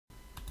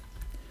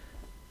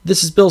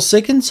This is Bill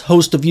Sickens,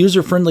 host of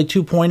User Friendly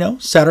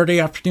 2.0, Saturday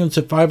afternoons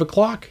at 5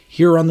 o'clock,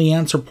 here on The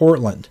Answer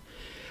Portland.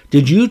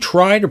 Did you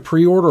try to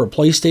pre-order a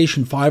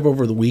PlayStation 5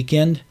 over the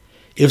weekend?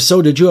 If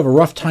so, did you have a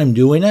rough time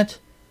doing it?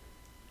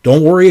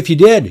 Don't worry if you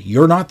did,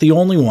 you're not the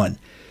only one.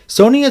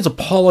 Sony has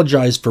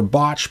apologized for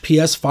botched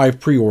PS5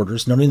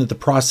 pre-orders, noting that the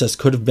process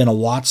could have been a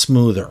lot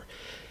smoother.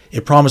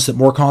 It promised that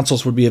more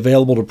consoles would be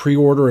available to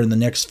pre-order in the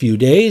next few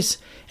days,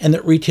 and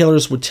that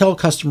retailers would tell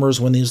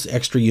customers when these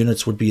extra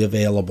units would be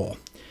available.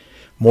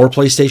 More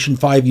PlayStation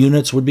 5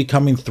 units would be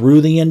coming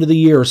through the end of the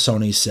year,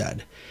 Sony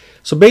said.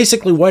 So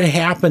basically what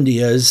happened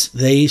is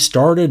they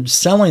started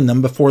selling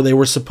them before they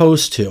were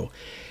supposed to.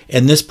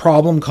 And this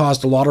problem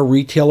caused a lot of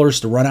retailers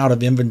to run out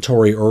of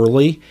inventory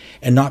early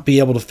and not be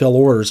able to fill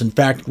orders. In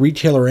fact,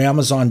 retailer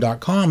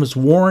Amazon.com has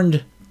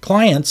warned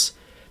clients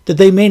that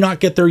they may not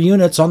get their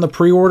units on the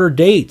pre-order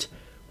date,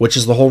 which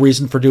is the whole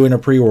reason for doing a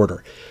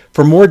pre-order.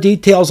 For more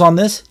details on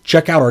this,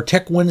 check out our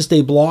Tech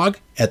Wednesday blog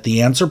at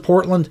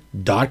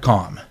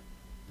theanswerportland.com.